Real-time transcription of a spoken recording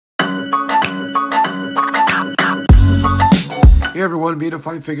Hey everyone, Being a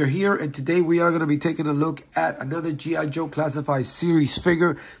Fine Figure here, and today we are going to be taking a look at another G.I. Joe Classified Series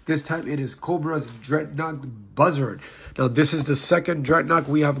figure. This time it is Cobra's Dreadnok Buzzard. Now this is the second Dreadnok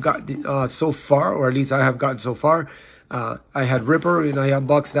we have gotten so far, or at least I have gotten so far. I had Ripper and I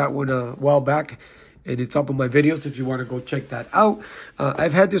unboxed that one a while back, and it's up on my videos if you want to go check that out.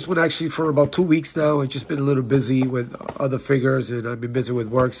 I've had this one actually for about 2 weeks now. I've just been a little busy with other figures, and I've been busy with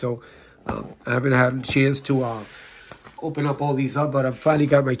work, so I haven't had a chance to open up all these up, but I finally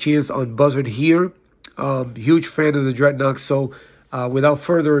got my chance on Buzzard here. Huge fan of the Dreadnoks, so without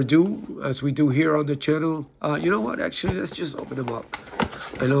further ado, as we do here on the channel, you know what, actually, let's just open them up.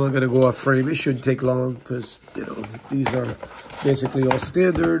 I know I'm going to go off frame. It shouldn't take long because, you know, these are basically all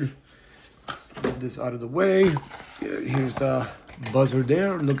standard. Get this out of the way. Here's the Buzzard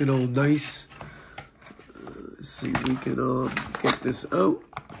there, looking all nice. Let's see if we can get this out.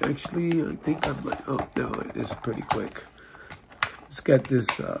 Actually, I think I might, oh, no, it's pretty quick. Let's get this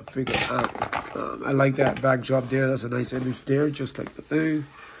figure out. I like that backdrop there. That's a nice image there, just like the thing.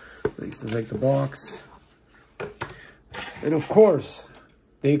 Nice, like the box. And of course,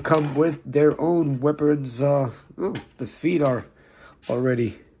 they come with their own weapons. Oh, the feet are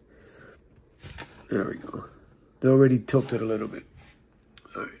already, there we go. They're already tilted a little bit.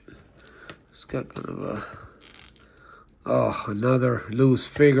 All right. It's got kind of a, oh, another loose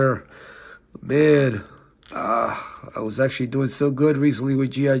figure. Man, I was actually doing so good recently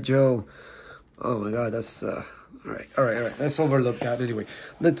with G.I. Joe. Oh my God, that's, all right. Let's overlook that anyway.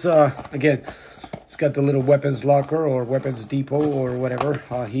 Let's, again, it's got the little weapons locker or weapons depot or whatever.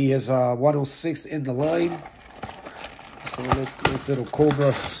 He is 106 in the line. So let's get this little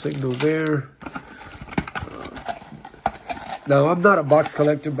Cobra signal there. Now, I'm not a box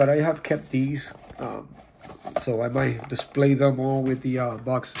collector, but I have kept these. So I might display them all with the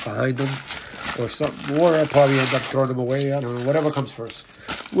box behind them or something. Or I'll probably end up throwing them away. I don't know. Whatever comes first.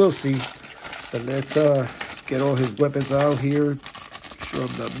 We'll see. But let's get all his weapons out here. Make sure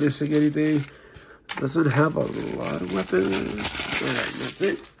I'm not missing anything. Doesn't have a lot of weapons. All right, that's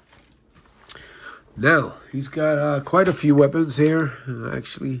it. Now, he's got quite a few weapons here.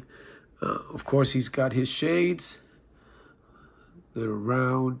 Actually, of course, he's got his shades. Little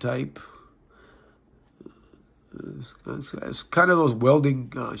round type. It's kind of those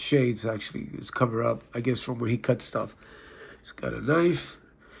welding shades, actually. It's covered up, I guess, from where he cuts stuff. He's got a knife.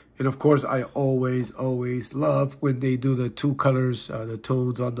 And, of course, I always love when they do the two colors, the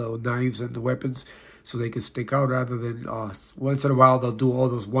tones on the knives and the weapons, so they can stick out rather than once in a while they'll do all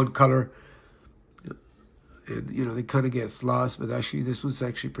those one color. And, you know, they kind of get lost. But, actually, this one's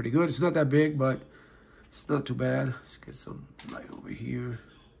actually pretty good. It's not that big, but it's not too bad. Let's get some light over here.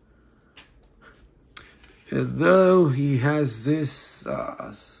 And now he has this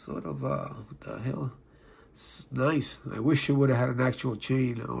sort of, what the hell? It's nice. I wish it would have had an actual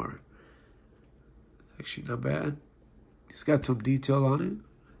chain, or it's actually not bad. It's got some detail on it.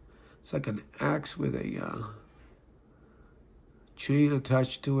 It's like an axe with a chain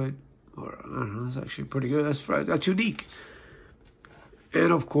attached to it. Or, I don't know, it's actually pretty good. That's unique.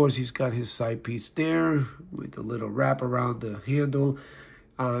 And, of course, he's got his side piece there with the little wrap around the handle.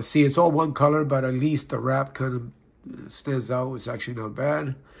 See, it's all one color, but at least the wrap kind of stands out. It's actually not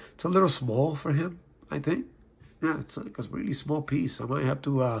bad. It's a little small for him, I think. Yeah, it's like a really small piece. I might have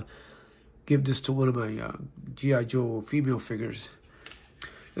to give this to one of my G.I. Joe female figures.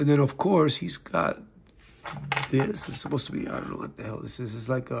 And then, of course, he's got this. It's supposed to be, I don't know what the hell this is. It's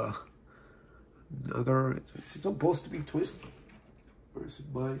like another, it's supposed to be twisted. Or is it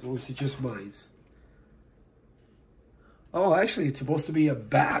mine? Or is it just mine? Oh, actually, it's supposed to be a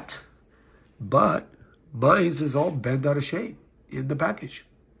bat. But mine is all bent out of shape in the package.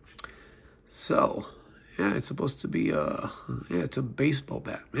 So, yeah, it's supposed to be yeah, it's a baseball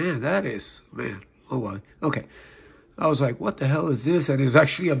bat. Man, that is, man. Oh, well. Okay. I was like, what the hell is this? And it's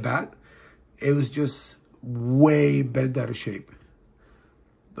actually a bat. It was just way bent out of shape.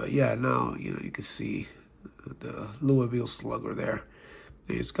 But, yeah, now, you know, you can see the Louisville Slugger there.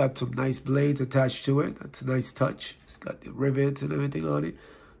 It's got some nice blades attached to it. That's a nice touch. It's got the rivets and everything on it.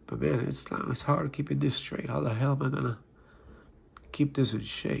 But, man, it's hard keeping this straight. How the hell am I going to keep this in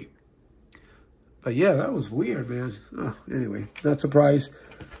shape? But, yeah, that was weird, man. Oh, anyway, not surprised.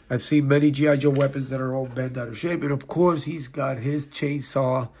 I've seen many G.I. Joe weapons that are all bent out of shape. And, of course, he's got his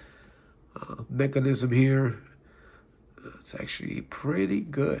chainsaw mechanism here. It's actually pretty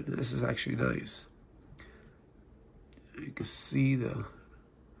good. This is actually nice. You can see the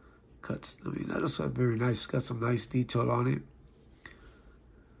cuts. I mean, that looks very nice. It's got some nice detail on it.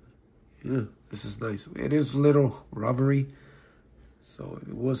 Yeah, this is nice. It is a little rubbery. So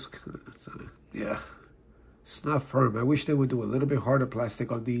it was kind of, yeah. It's not firm. I wish they would do a little bit harder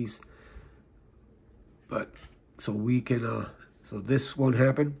plastic on these. But, so we can, so this won't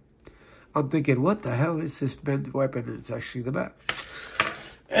happen. I'm thinking, what the hell is this bent weapon? It's actually the back.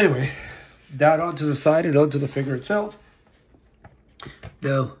 Anyway, that onto the side and onto the figure itself.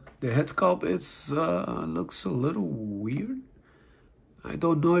 Now, the head sculpt is, looks a little weird. I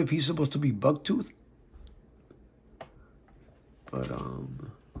don't know if he's supposed to be bucktooth. But,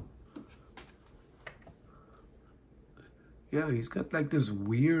 yeah, he's got like this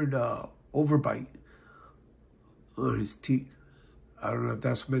weird overbite on his teeth. I don't know if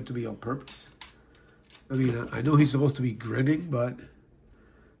that's meant to be on purpose. I mean, I know he's supposed to be grinning, but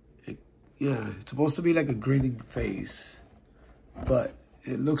yeah, it's supposed to be like a grinning face. But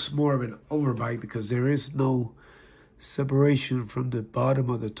it looks more of an overbite because there is no separation from the bottom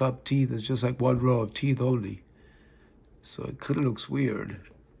of the top teeth. It's just like one row of teeth only. So it kind of looks weird.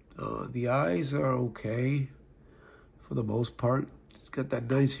 The eyes are okay for the most part. It's got that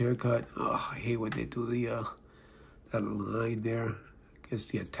nice haircut. Oh, I hate when they do the that line there. I guess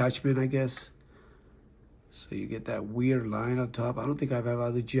the attachment, I guess. So you get that weird line on top. I don't think I've had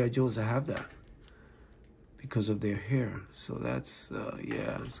other G.I. Joes that have that because of their hair. So that's,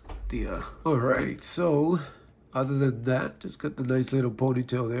 yeah, it's the, all right. So other than that, just got the nice little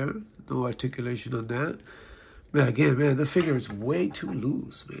ponytail there. No articulation on that. Man, again, man, the figure is way too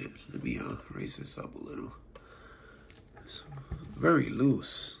loose, man. Let me raise this up a little. It's very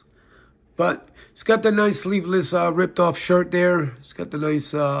loose. But it's got the nice sleeveless ripped off shirt there. It's got the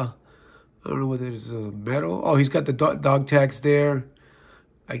nice, I don't know what it is, metal. Oh, he's got the dog tags there.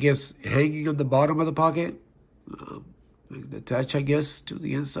 I guess hanging on the bottom of the pocket. Attached, I guess, to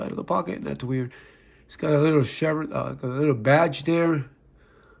the inside of the pocket. That's weird. He's got a little got a little badge there.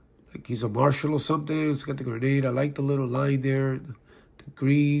 Like he's a marshal or something. It's got the grenade. I like the little line there. The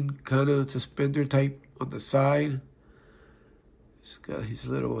green kind of suspender type on the side. He's got his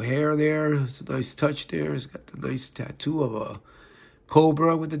little hair there. It's a nice touch there. He's got the nice tattoo of a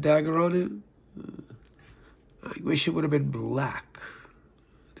Cobra with the dagger on it. I wish it would have been black.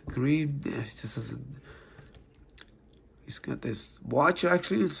 The green, it just doesn't. He's got this watch.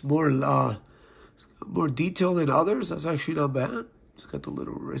 Actually, it's more detailed than others. That's actually not bad. It's got the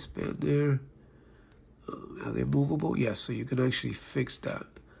little wristband there. Are they movable? Yes, so you can actually fix that.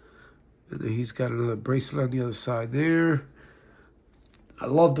 And then he's got another bracelet on the other side there. I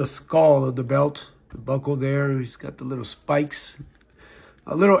love the skull on the belt, the buckle there. He's got the little spikes.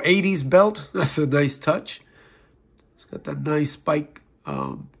 A little 80s belt. That's a nice touch. It's got that nice spike.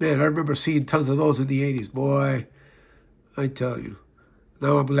 Man, I remember seeing tons of those in the 80s. Boy, I tell you.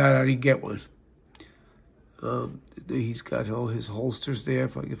 Now I'm glad I didn't get one. He's got all his holsters there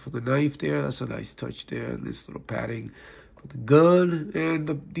for the knife there. That's a nice touch there. And this little padding for the gun. And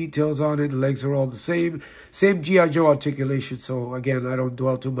the details on it. The legs are all the same. Same G.I. Joe articulation. So, again, I don't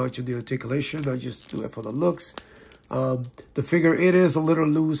dwell too much on the articulation. I just do it for the looks. The figure, it is a little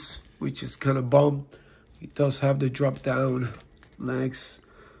loose, which is kind of bum. He does have the drop down legs,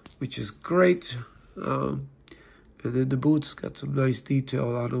 which is great. And then the boots got some nice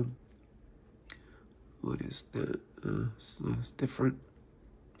detail on them. What is that? It's different.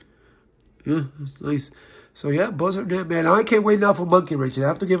 Yeah, it's nice. So yeah, Buzzard, man, I can't wait now for Monkey Wrench. They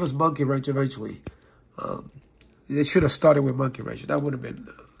have to give us Monkey Wrench eventually. They should have started with Monkey Wrench. That would have been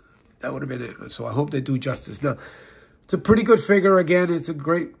it. So I hope they do justice. Now, it's a pretty good figure. Again, it's a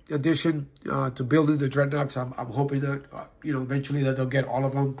great addition to building the Dreadnoks. I'm hoping that eventually that they'll get all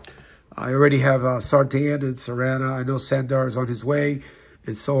of them. I already have Sartan and Sarana. I know Sandar is on his way,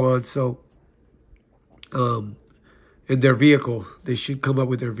 and so on. So, in their vehicle, they should come up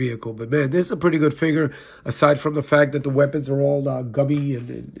with their vehicle. But man, this is a pretty good figure. Aside from the fact that the weapons are all gummy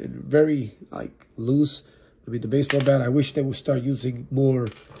and very like loose. I mean, the baseball bat. I wish they would start using more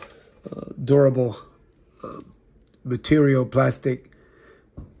durable material, plastic,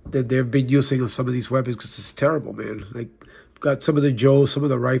 that they've been using on some of these weapons, because it's terrible, man. Like, I've got some of the Joes, some of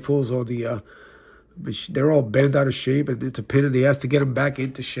the rifles, or the they're all bent out of shape, and it's a pain in the ass to get them back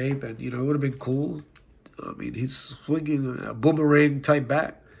into shape. And it would have been cool. I mean, he's swinging a boomerang type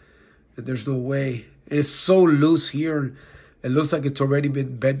bat, and there's no way. It's so loose here. It looks like it's already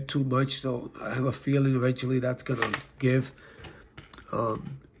been bent too much, so I have a feeling eventually that's gonna give.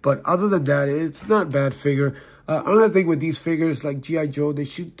 But other than that, it's not a bad figure. Another thing with these figures, like G.I. Joe, they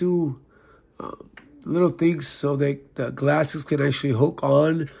should do little things so the glasses can actually hook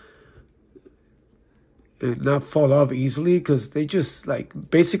on and not fall off easily, because they just, like,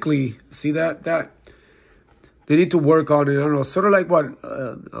 basically, see that? They need to work on it. I don't know, sort of like what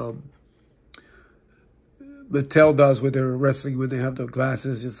Mattel does with their wrestling when they have the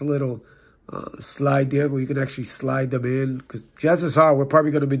glasses. Just a little slide there where you can actually slide them in. Because chances are we're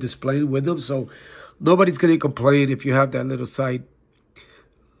probably going to be displaying with them. So nobody's going to complain if you have that little side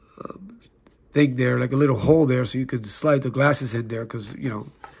thing there, like a little hole there so you can slide the glasses in there because, you know,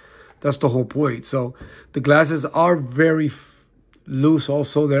 that's the whole point. So the glasses are very loose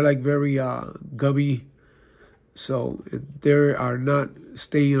also. They're like very gummy. So they are not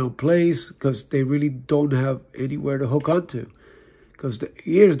staying in place because they really don't have anywhere to hook onto because the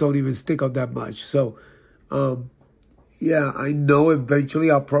ears don't even stick out that much. So, yeah, I know eventually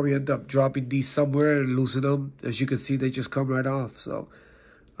I'll probably end up dropping these somewhere and losing them. As you can see, they just come right off. So,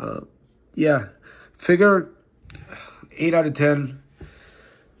 yeah, figure 8 out of 10.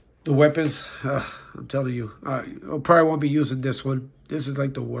 The weapons, I'm telling you, I probably won't be using this one. This is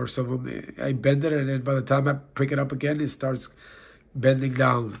like the worst of them. I bend it, and then by the time I pick it up again, it starts bending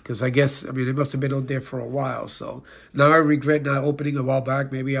down. Because I guess, I mean, it must have been out there for a while. So now I regret not opening a while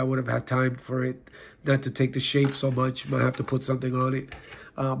back. Maybe I would have had time for it not to take the shape so much. Might have to put something on it.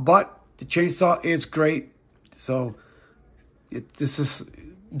 But the chainsaw is great. So this is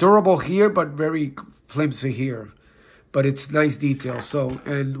durable here, but very flimsy here. But it's nice detail. So,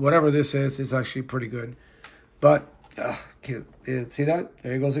 and whatever this is, it's actually pretty good. But, can't see that?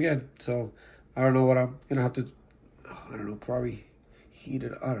 There it goes again. So, I don't know what I'm going to have to, I don't know, probably heat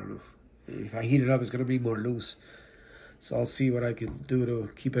it. I don't know. If I heat it up, it's going to be more loose. So, I'll see what I can do to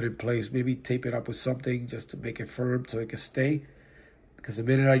keep it in place. Maybe tape it up with something just to make it firm so it can stay. Because the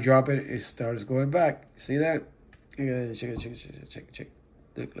minute I drop it, it starts going back. See that? Check.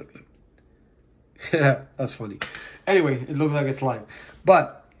 Look. That's funny. Anyway, it looks like it's live.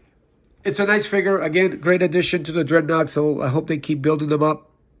 But it's a nice figure. Again, great addition to the Dreadnoks. So I hope they keep building them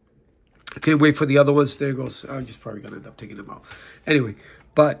up. I can't wait for the other ones. There it goes. I'm just probably going to end up taking them out. Anyway,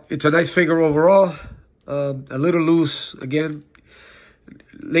 but it's a nice figure overall. A little loose. Again,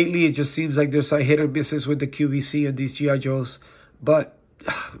 lately it just seems like there's a hit or misses with the QVC and these G.I. Joes. But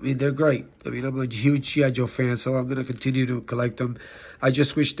I mean, they're great. I mean, I'm a huge G.I. Joe fan, so I'm going to continue to collect them. I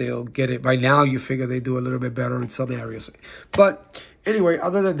just wish they'll get it. By now, you figure they do a little bit better in some areas. But anyway,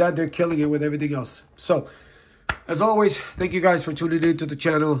 other than that, they're killing it with everything else. So, as always, thank you guys for tuning in to the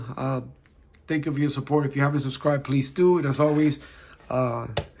channel. Thank you for your support. If you haven't subscribed, please do. And as always,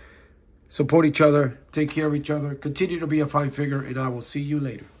 support each other. Take care of each other. Continue to be a fine figure, and I will see you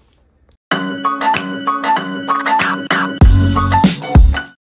later.